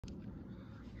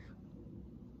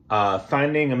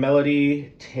Finding a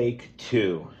Melody, take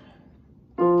 2.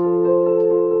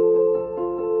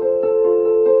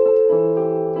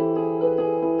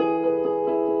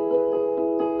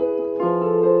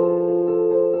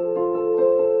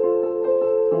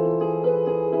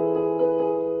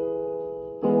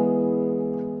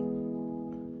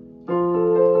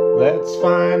 Let's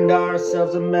find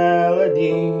ourselves a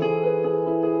melody,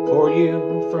 for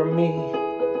you, for me.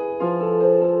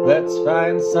 Let's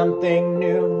find something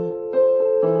new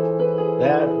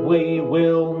that we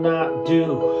will not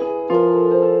do.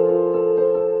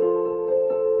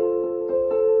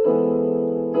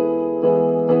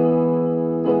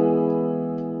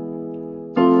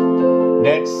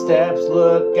 Next steps,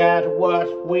 look at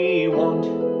what we want,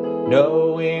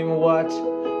 knowing what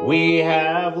we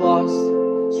have lost.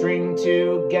 String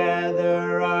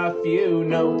together a few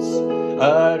notes,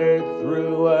 uttered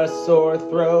through a sore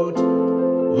throat.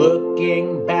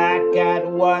 Looking back at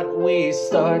what we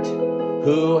start,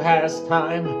 who has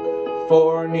time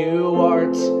for new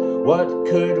art? What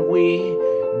could we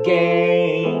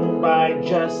gain by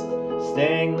just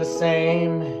staying the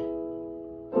same?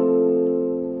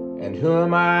 And who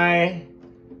am I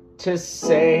to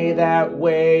say that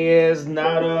way is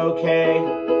not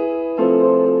okay?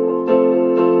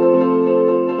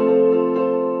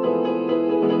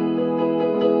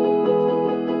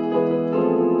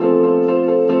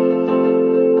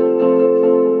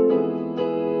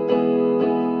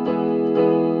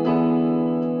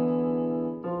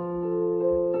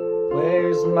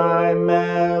 Where's my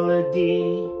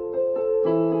melody?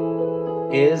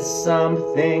 Is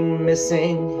something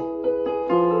missing?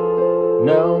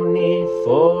 No need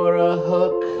for a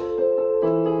hook.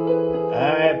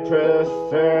 I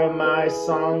prefer my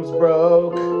songs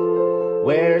broke.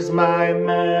 Where's my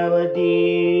melody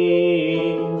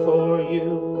for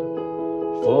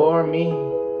you, for me?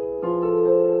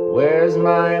 Where's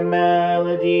my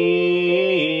melody?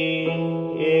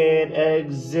 It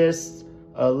exists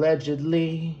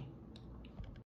allegedly.